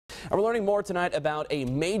And we're learning more tonight about a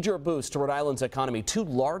major boost to Rhode Island's economy. Two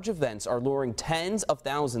large events are luring tens of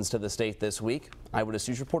thousands to the state this week. Eyewitness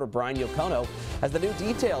News reporter Brian Yocono has the new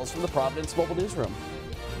details from the Providence Mobile Newsroom.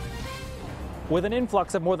 With an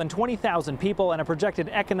influx of more than 20,000 people and a projected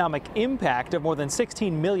economic impact of more than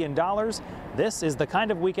 $16 million, this is the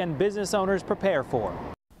kind of weekend business owners prepare for.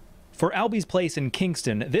 For Albie's Place in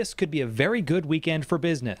Kingston, this could be a very good weekend for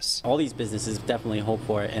business. All these businesses definitely hope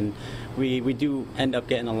for it, and we do end up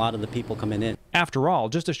getting a lot of the people coming in. After all,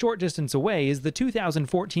 just a short distance away is the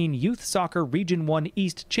 2014 Youth Soccer Region 1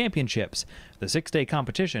 East Championships. The 6-day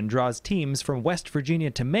competition draws teams from West Virginia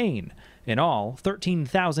to Maine. In all,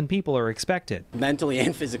 13,000 people are expected. Mentally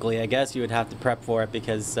and physically, I guess you would have to prep for it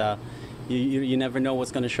because you never know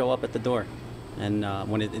what's going to show up at the door. And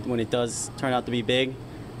when it does turn out to be big,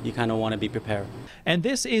 you kind of want to be prepared. And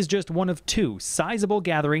this is just one of two sizable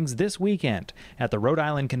gatherings this weekend. At the Rhode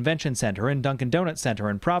Island Convention Center and Dunkin' Donuts Center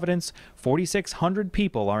in Providence, 4,600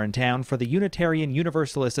 people are in town for the Unitarian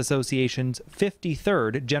Universalist Association's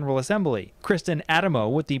 53rd General Assembly. Kristen Adamo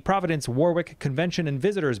with the Providence-Warwick Convention and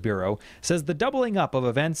Visitors Bureau says the doubling up of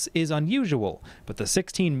events is unusual, but the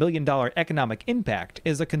 $16 million economic impact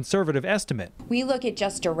is a conservative estimate. We look at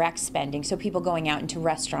just direct spending, so people going out into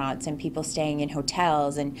restaurants and people staying in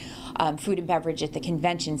hotels and food and beverage at the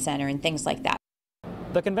convention center and things like that.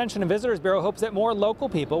 The Convention and Visitors Bureau hopes that more local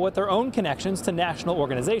people with their own connections to national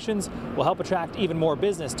organizations will help attract even more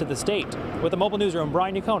business to the state. With the Mobile Newsroom,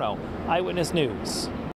 Brian Yocono, Eyewitness News.